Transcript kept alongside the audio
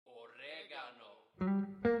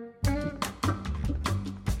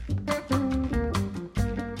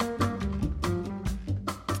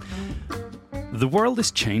The world is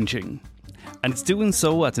changing, and it's doing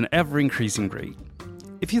so at an ever-increasing rate.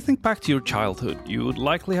 If you think back to your childhood, you would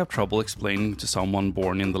likely have trouble explaining to someone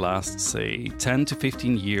born in the last, say, 10 to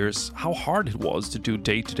 15 years how hard it was to do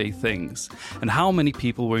day-to-day things, and how many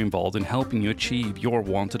people were involved in helping you achieve your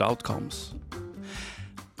wanted outcomes.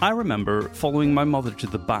 I remember following my mother to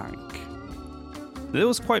the bank. It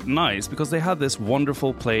was quite nice because they had this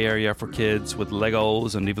wonderful play area for kids with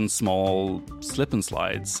Legos and even small slip and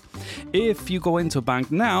slides. If you go into a bank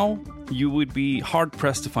now, you would be hard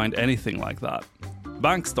pressed to find anything like that.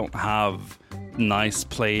 Banks don't have nice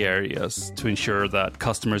play areas to ensure that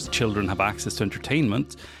customers' children have access to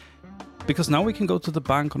entertainment, because now we can go to the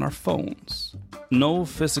bank on our phones. No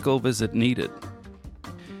physical visit needed.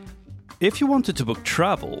 If you wanted to book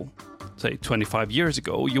travel, say 25 years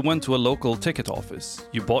ago, you went to a local ticket office.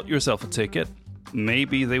 You bought yourself a ticket.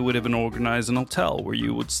 Maybe they would even organize an hotel where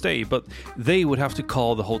you would stay, but they would have to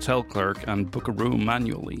call the hotel clerk and book a room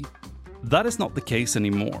manually. That is not the case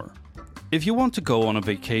anymore. If you want to go on a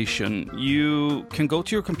vacation, you can go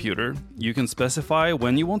to your computer, you can specify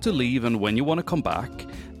when you want to leave and when you want to come back,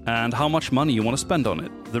 and how much money you want to spend on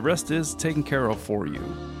it. The rest is taken care of for you.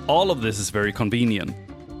 All of this is very convenient.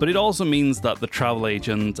 But it also means that the travel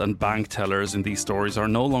agent and bank tellers in these stories are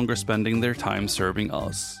no longer spending their time serving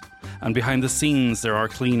us. And behind the scenes, there are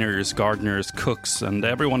cleaners, gardeners, cooks, and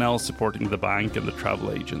everyone else supporting the bank and the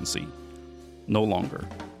travel agency. No longer.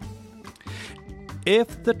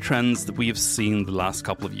 If the trends that we have seen the last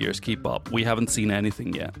couple of years keep up, we haven't seen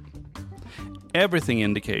anything yet. Everything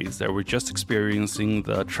indicates that we're just experiencing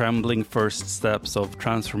the trembling first steps of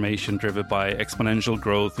transformation driven by exponential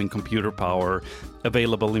growth in computer power,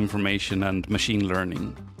 available information, and machine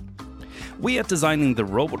learning. We at Designing the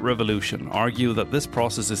Robot Revolution argue that this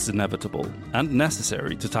process is inevitable and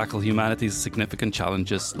necessary to tackle humanity's significant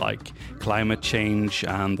challenges like climate change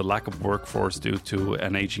and the lack of workforce due to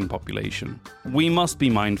an aging population. We must be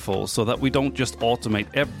mindful so that we don't just automate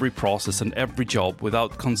every process and every job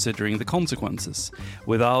without considering the consequences,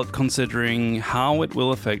 without considering how it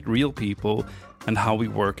will affect real people and how we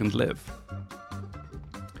work and live.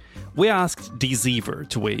 We asked Dee Zever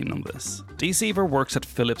to weigh in on this. Dee Zever works at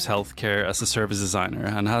Philips Healthcare as a service designer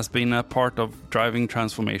and has been a part of driving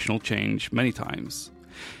transformational change many times.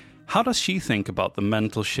 How does she think about the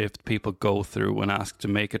mental shift people go through when asked to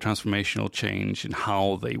make a transformational change in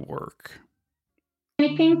how they work?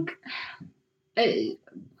 I think,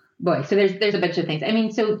 so there's a bunch of things. I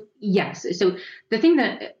mean, so yes. So the thing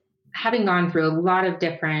that, having gone through a lot of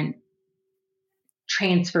different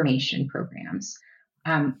transformation programs,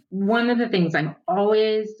 one of the things I'm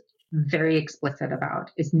always very explicit about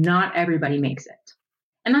is not everybody makes it.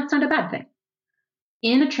 And that's not a bad thing.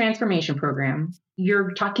 In a transformation program,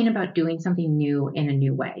 you're talking about doing something new in a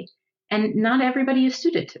new way. And not everybody is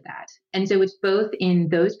suited to that. And so it's both in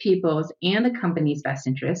those people's and the company's best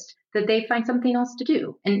interest that they find something else to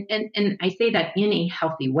do. And I say that in a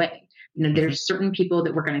healthy way. You know, there's certain people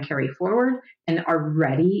that we're going to carry forward and are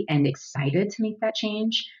ready and excited to make that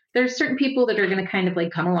change. There's certain people that are going to kind of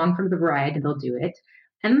like come along for the ride and they'll do it.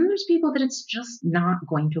 And then there's people that it's just not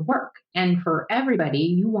going to work. And for everybody,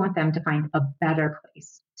 you want them to find a better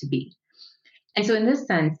place to be. And so in this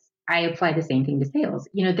sense, I apply the same thing to sales.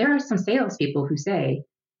 You know, there are some salespeople who say,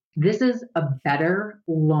 this is a better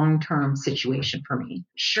long-term situation for me.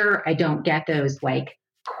 Sure, I don't get those like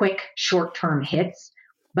quick short-term hits,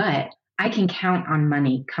 but I can count on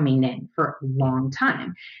money coming in for a long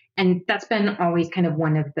time. And that's been always kind of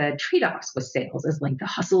one of the trade-offs with sales is like the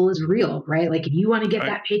hustle is real, right? Like if you want to get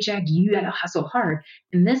that paycheck, you got to hustle hard.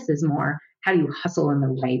 And this is more, how do you hustle in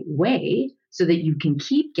the right way so that you can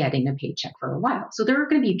keep getting a paycheck for a while? So there are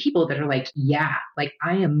going to be people that are like, yeah, like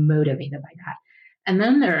I am motivated by that. And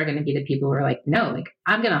then there are going to be the people who are like, no, like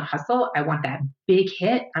I'm going to hustle. I want that big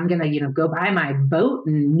hit. I'm going to, go buy my boat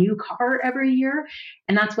and new car every year.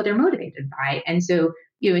 And that's what they're motivated by. And so,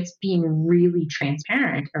 it's being really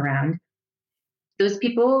transparent around those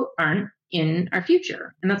people aren't in our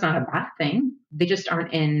future. And that's not a bad thing. They just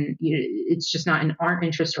aren't in, it's just not in our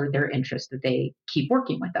interest or their interest that they keep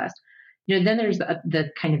working with us. Then there's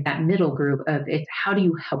the kind of that middle group of it's how do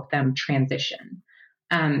you help them transition?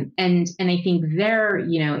 And I think there,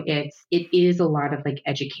 it is a lot of like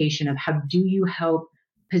education of how do you help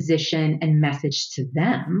position and message to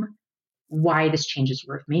them why this change is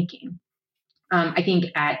worth making. I think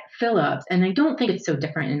at Philips, and I don't think it's so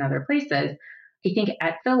different in other places, I think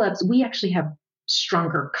at Philips, we actually have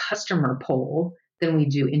stronger customer pull than we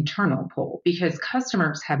do internal pull because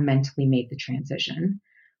customers have mentally made the transition.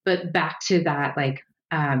 But back to that, like,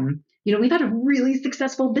 we've had a really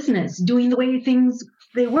successful business doing the way things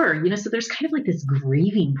they were, so there's kind of like this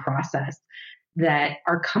grieving process that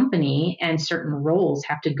our company and certain roles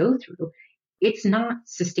have to go through, it's not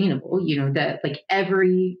sustainable. That like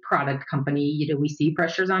every product company, we see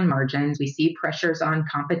pressures on margins, we see pressures on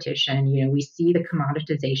competition, we see the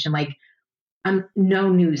commoditization, like no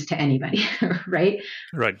news to anybody, right?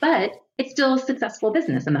 Right. But it's still a successful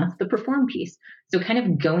business, and that's the perform piece. So kind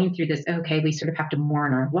of going through this, okay, we sort of have to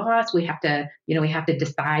mourn our loss. We have to, we have to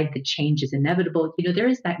decide the change is inevitable. There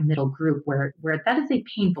is that middle group where that is a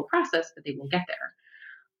painful process, but they will get there.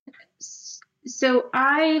 So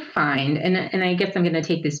I find, and I guess I'm going to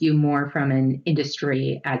take this view more from an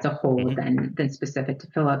industry as a whole than specific to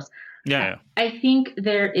Philips. Yeah. I find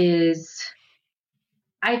there is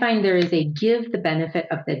a give the benefit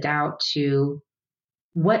of the doubt to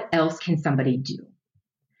what else can somebody do.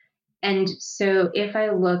 And so if I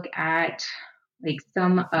look at like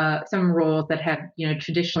some roles that have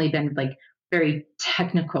traditionally been like very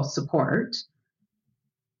technical support,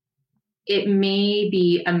 it may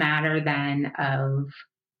be a matter then of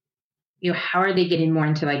how are they getting more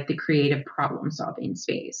into like the creative problem solving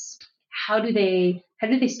space? How do they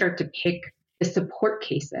start to pick the support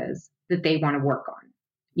cases that they want to work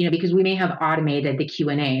on? Because we may have automated the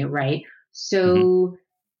Q&A, right? So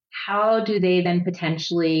how do they then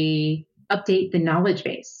potentially update the knowledge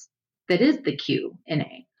base that is the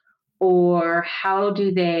Q&A? Or how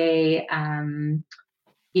do they,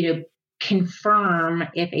 confirm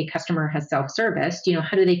if a customer has self-serviced?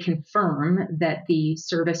 How do they confirm that the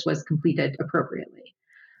service was completed appropriately?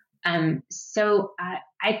 So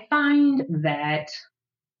I find that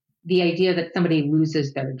the idea that somebody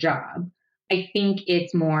loses their job, I think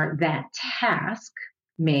it's more that task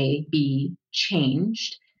may be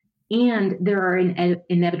changed, and there are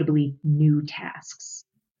inevitably new tasks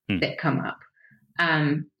that come up.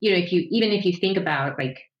 If you think about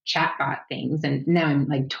like chatbot things, and now I'm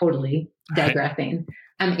like totally digressing.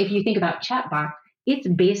 If you think about chatbot, it's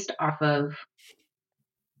based off of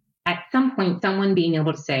at some point someone being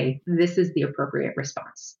able to say, this is the appropriate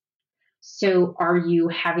response. So are you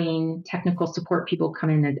having technical support people come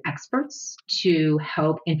in as experts to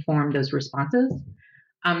help inform those responses?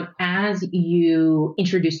 As you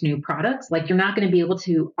introduce new products, like you're not going to be able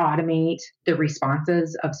to automate the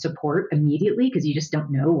responses of support immediately because you just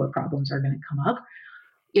don't know what problems are going to come up.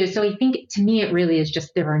 So I think to me, it really is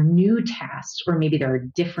just there are new tasks, or maybe there are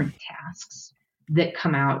different tasks that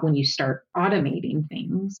come out when you start automating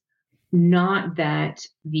things, not that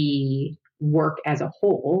the work as a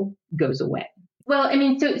whole goes away. Well, I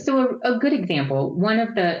mean, so a good example,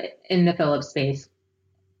 in the Philips space,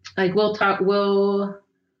 like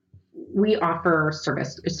we offer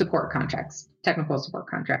support contracts, technical support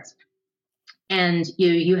contracts. And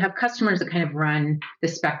you have customers that kind of run the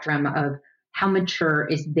spectrum of how mature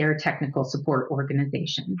is their technical support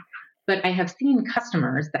organization. But I have seen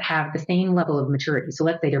customers that have the same level of maturity. So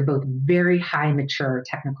let's say they're both very high mature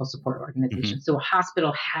technical support organizations. So a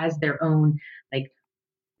hospital has their own like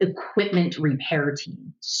equipment repair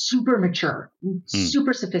team, super mature,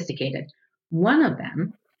 super sophisticated. One of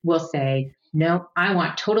them will say, no, I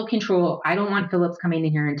want total control. I don't want Philips coming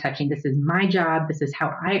in here and touching. This is my job. This is how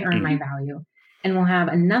I earn my value. And we'll have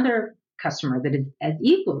another customer that is as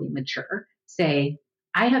equally mature say,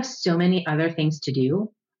 I have so many other things to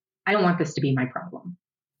do. I don't want this to be my problem.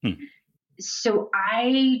 So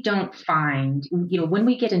I don't find, when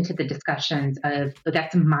we get into the discussions of, oh,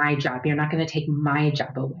 that's my job, you're not going to take my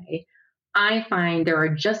job away. I find there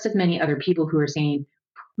are just as many other people who are saying,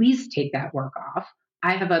 please take that work off.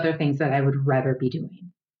 I have other things that I would rather be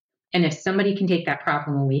doing. And if somebody can take that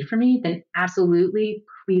problem away from me, then absolutely,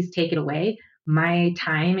 please take it away. My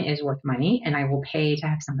time is worth money, and I will pay to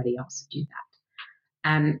have somebody else do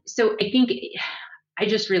that. So I think I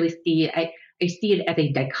just really see I see it as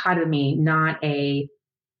a dichotomy,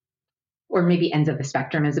 or maybe ends of the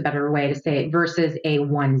spectrum is a better way to say it, versus a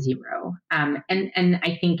 1-0. And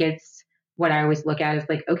I think it's what I always look at is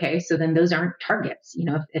like, okay, so then those aren't targets.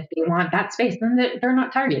 If they want that space, then they're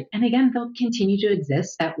not targets. And again, they'll continue to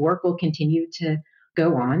exist. That work will continue to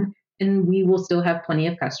go on. And we will still have plenty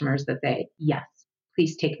of customers that say, yes,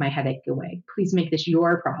 please take my headache away. Please make this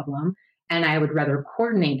your problem. And I would rather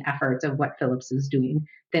coordinate efforts of what Philips is doing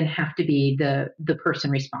than have to be the person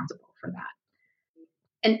responsible for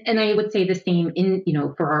that. And I would say the same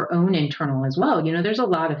for our own internal as well. There's a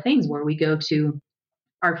lot of things where we go to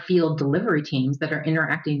our field delivery teams that are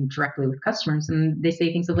interacting directly with customers, and they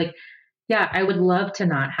say things like, yeah, I would love to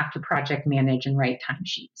not have to project manage and write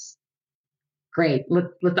timesheets. Great,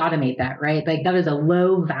 let's automate that, right? Like that is a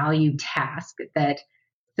low value task that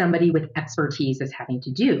somebody with expertise is having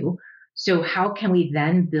to do. So how can we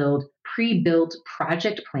then build pre-built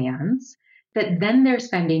project plans that then they're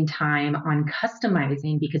spending time on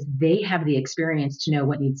customizing because they have the experience to know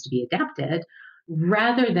what needs to be adapted,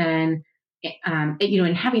 rather than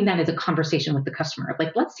and having that as a conversation with the customer of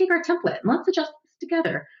like, let's take our template and let's adjust this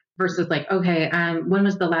together, versus like, okay, when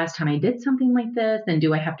was the last time I did something like this, and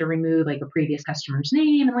do I have to remove like a previous customer's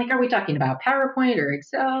name, and like, are we talking about PowerPoint or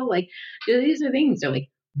Excel? Like, these are things that like,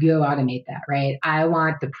 go automate that, right? I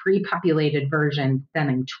want the pre-populated version that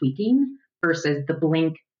I'm tweaking versus the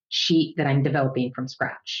blank sheet that I'm developing from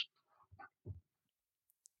scratch.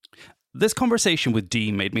 This conversation with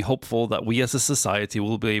Dee made me hopeful that we as a society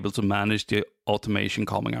will be able to manage the automation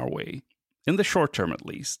coming our way, in the short term at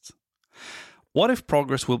least. What if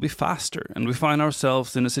progress will be faster and we find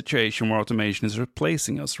ourselves in a situation where automation is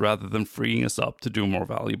replacing us rather than freeing us up to do more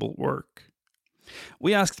valuable work?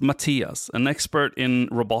 We asked Matthias, an expert in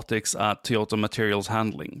robotics at Toyota Materials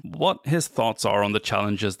Handling, what his thoughts are on the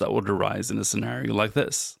challenges that would arise in a scenario like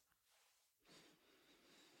this.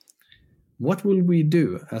 What will we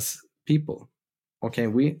do as people?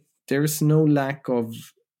 Okay, there is no lack of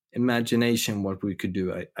imagination what we could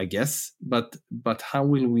do, I guess, but how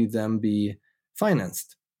will we then be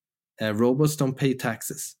financed? Robots don't pay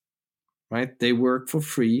taxes, right? They work for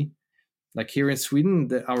free. Like here in Sweden,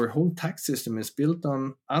 our whole tax system is built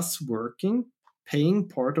on us working, paying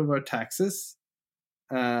part of our taxes.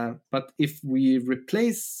 But if we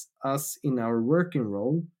replace us in our working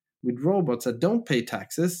role with robots that don't pay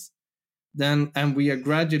taxes, then and we are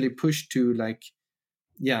gradually pushed to like,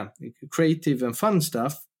 creative and fun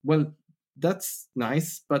stuff. Well, that's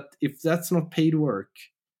nice, but if that's not paid work,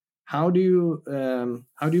 how do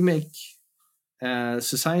you make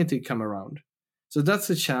society come around? So that's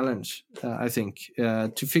a challenge, I think,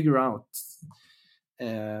 to figure out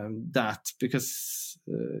that, because,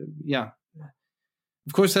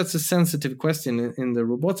 of course, that's a sensitive question in the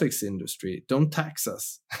robotics industry. Don't tax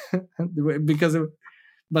us,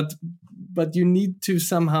 but you need to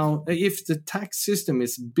somehow, if the tax system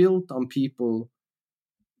is built on people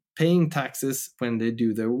paying taxes when they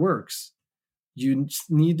do their works, you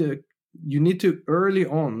need to early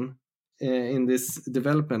on. In this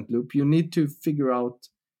development loop, you need to figure out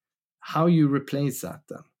how you replace that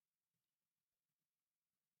then.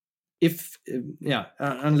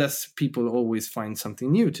 Unless people always find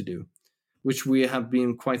something new to do, which we have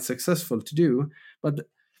been quite successful to do. But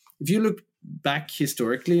if you look back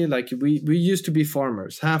historically, like we used to be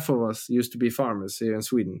farmers. Half of us used to be farmers here in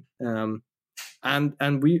Sweden.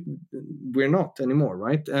 And we're not anymore,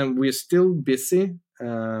 right? And we're still busy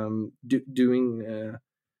doing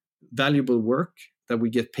valuable work that we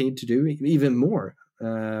get paid to do, even more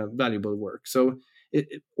valuable work. So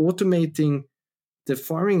automating the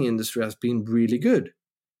farming industry has been really good.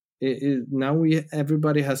 Now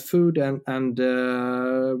everybody has food, and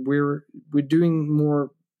we're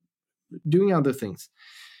doing other things.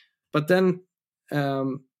 But then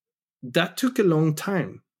that took a long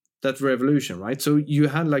time, that revolution, right? So you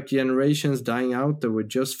had like generations dying out that were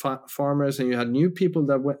just farmers, and you had new people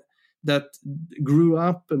that grew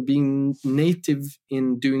up and being native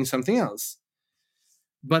in doing something else.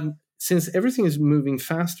 But since everything is moving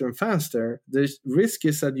faster and faster, the risk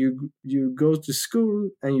is that you go to school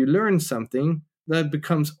and you learn something that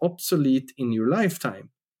becomes obsolete in your lifetime.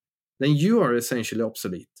 Then you are essentially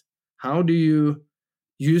obsolete. How do you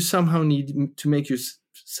somehow need to make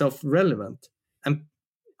yourself relevant? And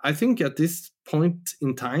I think at this point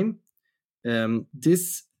in time,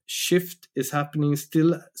 this shift is happening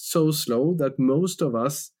still so slow that most of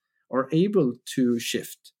us are able to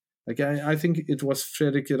shift. Like I think it was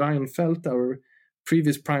Fredrik Reinfeldt, our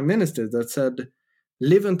previous prime minister, that said,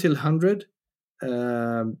 live until 100,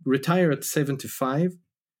 retire at 75,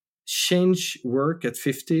 change work at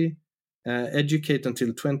 50, educate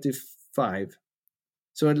until 25.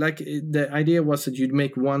 So like the idea was that you'd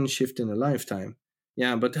make one shift in a lifetime.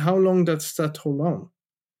 Yeah, but how long does that hold on?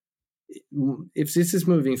 If this is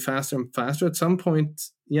moving faster and faster, at some point,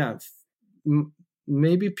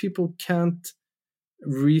 maybe people can't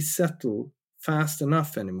resettle fast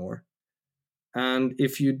enough anymore. And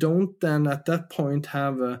if you don't then at that point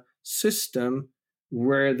have a system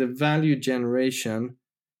where the value generation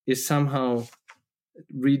is somehow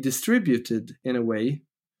redistributed in a way,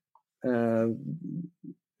 then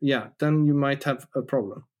you might have a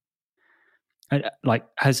problem. Like,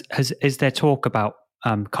 is there talk about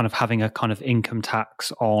kind of having a kind of income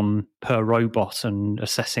tax on per robot and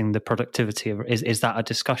assessing the productivity of? Is that a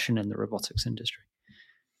discussion in the robotics industry?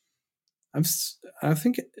 I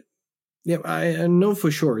think, I know for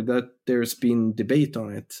sure that there's been debate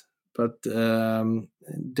on it, but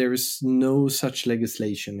there is no such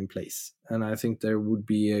legislation in place, and I think there would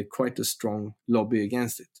be quite a strong lobby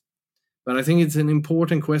against it. But I think it's an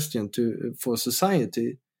important question for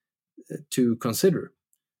society to consider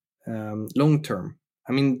long term.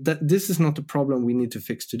 I mean, this is not a problem we need to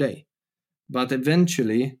fix today, but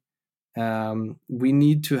eventually we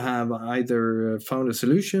need to have either found a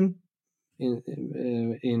solution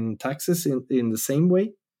in taxes in the same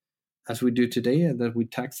way as we do today, that we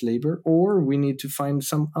tax labor, or we need to find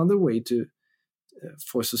some other way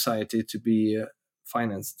for society to be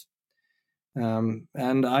financed.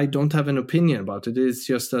 And I don't have an opinion about it. It's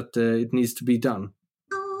just that it needs to be done.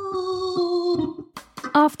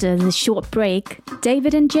 After the short break,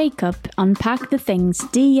 David and Jacob unpack the things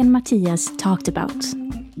Dee and Matthias talked about.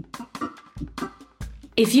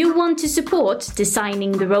 If you want to support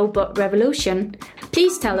Designing the Robot Revolution,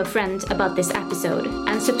 please tell a friend about this episode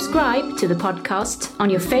and subscribe to the podcast on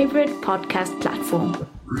your favorite podcast platform.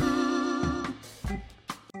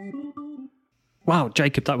 Wow,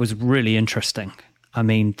 Jacob, that was really interesting. I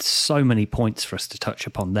mean, so many points for us to touch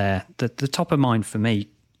upon there. The top of mind for me,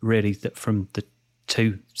 really, that from the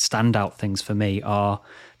two standout things for me are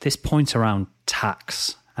this point around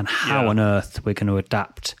tax and how on earth we're going to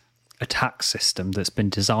adapt a tax system that's been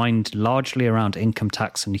designed largely around income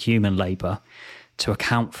tax and human labour to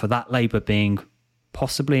account for that labour being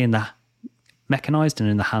possibly in the mechanised and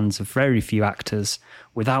in the hands of very few actors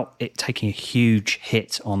without it taking a huge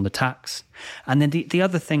hit on the tax. And then the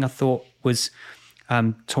other thing I thought was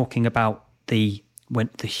talking about the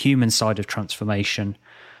human side of transformation,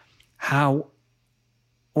 how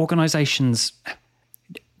organisations,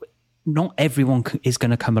 not everyone is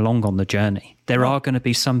going to come along on the journey. There are going to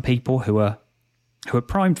be some people who are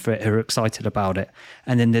primed for it, who are excited about it.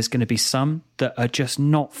 And then there's going to be some that are just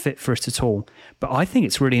not fit for it at all. But I think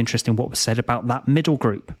it's really interesting what was said about that middle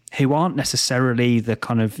group, who aren't necessarily the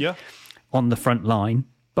kind of on the front line,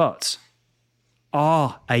 but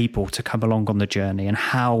are able to come along on the journey, and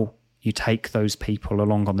how you take those people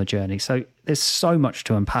along on the journey. So there's so much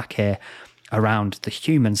to unpack here around the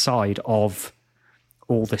human side of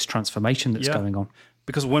all this transformation that's going on.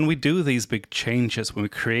 Because when we do these big changes, when we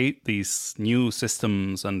create these new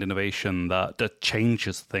systems and innovation that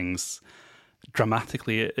changes things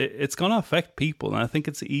dramatically, it's going to affect people. And I think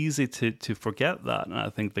it's easy to forget that. And I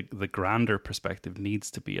think the grander perspective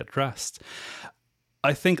needs to be addressed.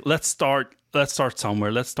 I think let's start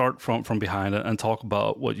somewhere. Let's start from behind it and talk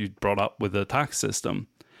about what you brought up with the tax system.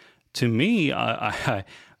 To me, I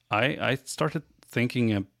started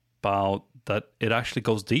thinking about that it actually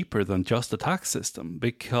goes deeper than just the tax system,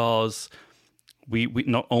 because we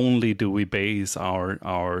not only do we base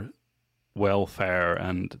our welfare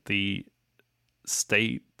and the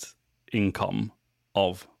state income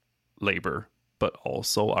of labor, but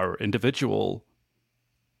also our individual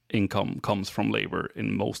income comes from labor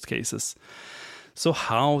in most cases. So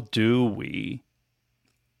how do we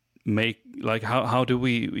how do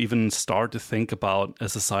we even start to think about a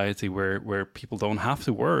society where people don't have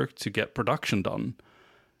to work to get production done?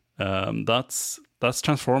 That's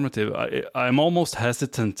transformative. I'm almost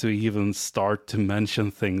hesitant to even start to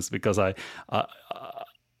mention things, because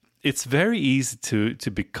it's very easy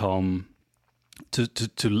to become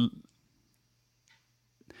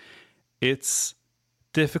it's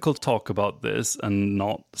difficult to talk about this and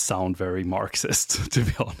not sound very Marxist, to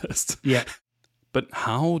be honest. Yeah. But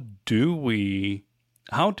how do we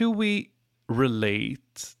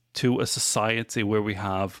relate to a society where we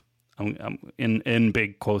have, in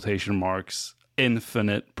big quotation marks,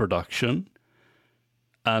 infinite production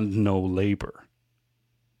and no labor?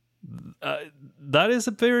 That is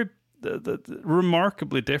a very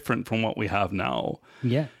remarkably different from what we have now.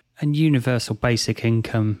 Yeah. And universal basic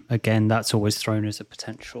income, again, that's always thrown as a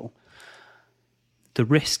potential. The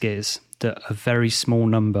risk is that a very small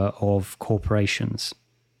number of corporations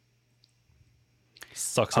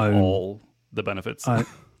sucks up all the benefits.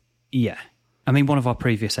 Yeah. I mean, one of our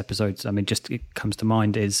previous episodes, it comes to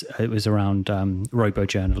mind, it was around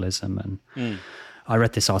robo-journalism. And I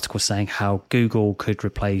read this article saying how Google could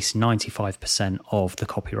replace 95% of the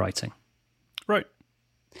copywriting. Right.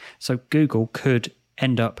 So Google could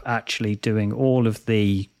end up actually doing all of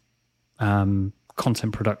the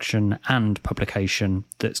content production and publication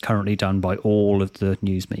that's currently done by all of the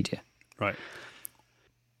news media. Right.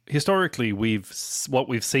 Historically, what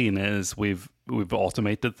we've seen is we've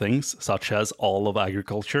automated things such as all of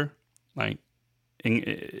agriculture. Like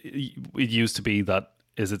it used to be that,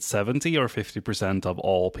 is it 70 or 50% of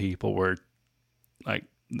all people were like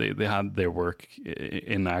they had their work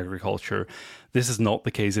in agriculture. This is not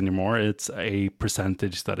the case anymore. It's a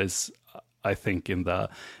percentage that is, I think, in the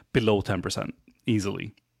below 10%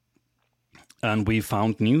 easily. And we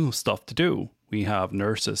found new stuff to do. We have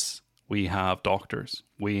nurses, we have doctors,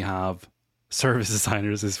 we have service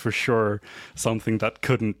designers is for sure something that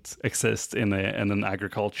couldn't exist in an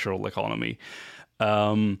agricultural economy.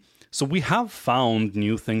 So we have found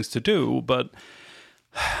new things to do, but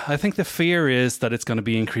I think the fear is that it's going to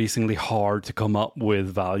be increasingly hard to come up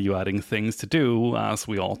with value-adding things to do as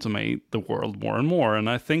we automate the world more and more. And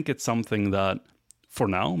I think it's something that, for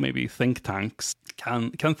now, maybe think tanks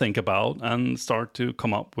can think about and start to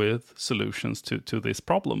come up with solutions to this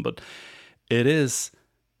problem. But it is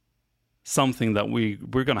something that we're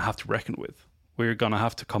going to have to reckon with. We're going to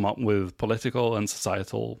have to come up with political and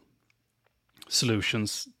societal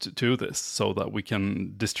solutions to this so that we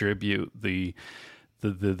can distribute the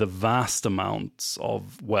vast amounts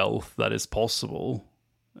of wealth that is possible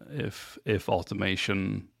if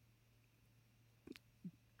automation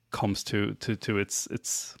comes to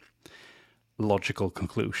its logical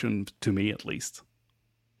conclusion, to me at least.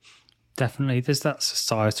 Definitely, there's that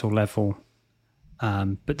societal level,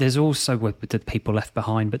 but there's also with the people left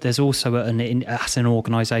behind. But there's also as an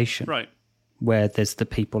organisation, right, where there's the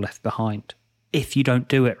people left behind. If you don't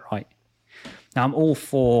do it right, now I'm all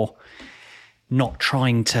for not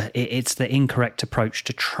trying to. It's the incorrect approach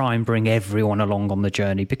to try and bring everyone along on the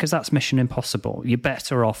journey, because that's mission impossible. You're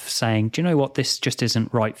better off saying, do you know what, this just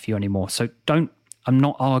isn't right for you anymore. So I'm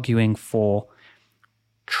not arguing for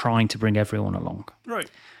trying to bring everyone along. Right.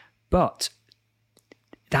 But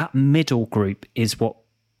that middle group is what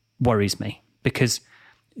worries me, because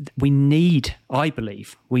I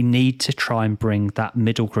believe we need to try and bring that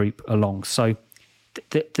middle group along. So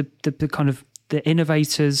the kind of the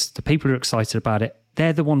innovators, the people who are excited about it,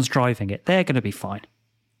 they're the ones driving it. They're going to be fine.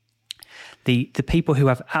 The people who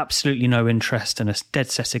have absolutely no interest and are dead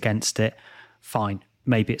set against it, fine.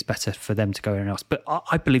 Maybe it's better for them to go anywhere else. But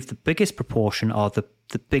I believe the biggest proportion are the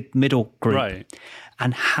big middle group. Right.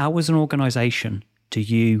 And how, as an organisation, do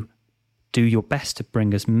you do your best to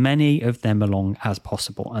bring as many of them along as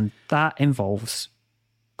possible? And that involves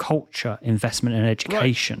culture, investment in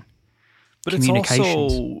education. Right. But it's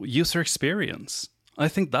also user experience. I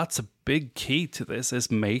think that's a big key to this, is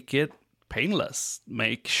make it painless.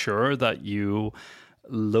 Make sure that you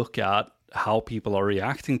look at how people are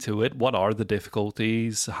reacting to it. What are the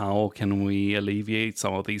difficulties? How can we alleviate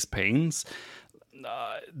some of these pains?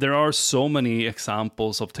 There are so many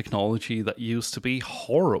examples of technology that used to be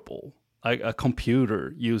horrible. Like a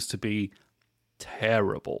computer used to be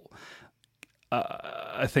terrible.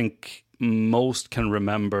 I think most can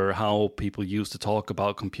remember how people used to talk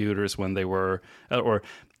about computers when they were, or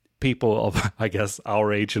people of, I guess,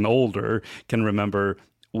 our age and older can remember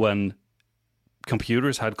when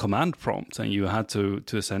computers had command prompts and you had to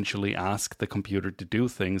essentially ask the computer to do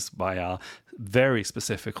things via very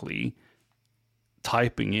specifically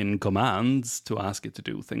typing in commands to ask it to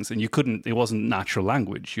do things. And it wasn't natural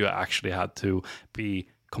language. You actually had to be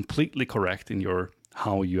completely correct in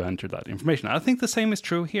how you enter that information. I think the same is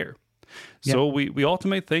true here. So we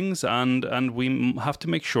automate things and we have to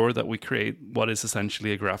make sure that we create what is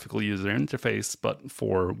essentially a graphical user interface, but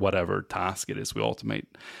for whatever task it is we automate.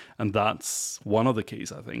 And that's one of the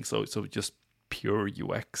keys, I think. So just pure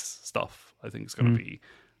UX stuff, I think, is going to be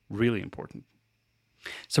really important.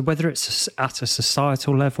 So whether it's at a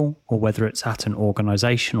societal level or whether it's at an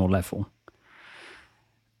organizational level,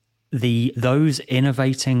 those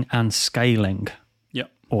innovating and scaling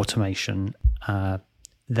automation,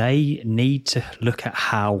 they need to look at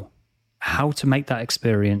how to make that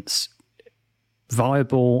experience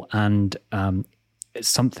viable and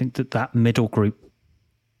something that middle group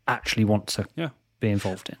actually want to be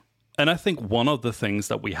involved in. And I think one of the things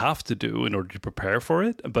that we have to do in order to prepare for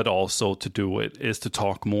it, but also to do it, is to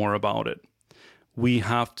talk more about it. We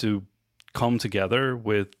have to come together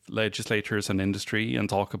with legislators and industry and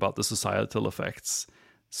talk about the societal effects.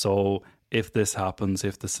 So if this happens,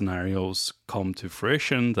 if the scenarios come to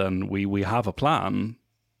fruition, then we have a plan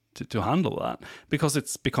to handle that, because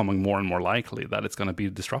it's becoming more and more likely that it's going to be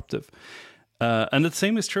disruptive. And the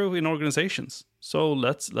same is true in organizations. So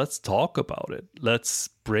let's talk about it. Let's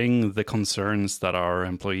bring the concerns that our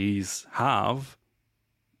employees have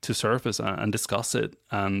to surface and discuss it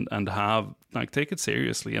and take it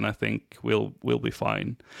seriously. And I think we'll be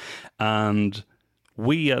fine. And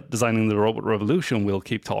we at Designing the Robot Revolution will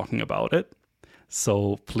keep talking about it.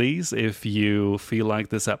 So please, if you feel like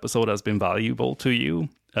this episode has been valuable to you,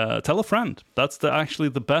 tell a friend. That's actually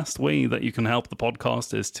the best way that you can help the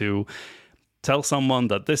podcast, is to tell someone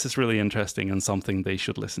that this is really interesting and something they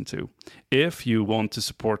should listen to. If you want to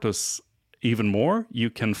support us even more,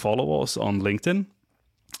 you can follow us on LinkedIn,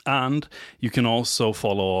 and you can also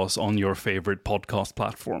follow us on your favorite podcast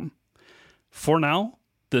platform. For now,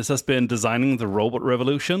 this has been Designing the Robot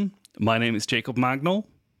Revolution. My name is Jacob Magnol.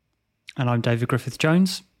 And I'm David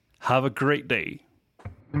Griffith-Jones. Have a great day.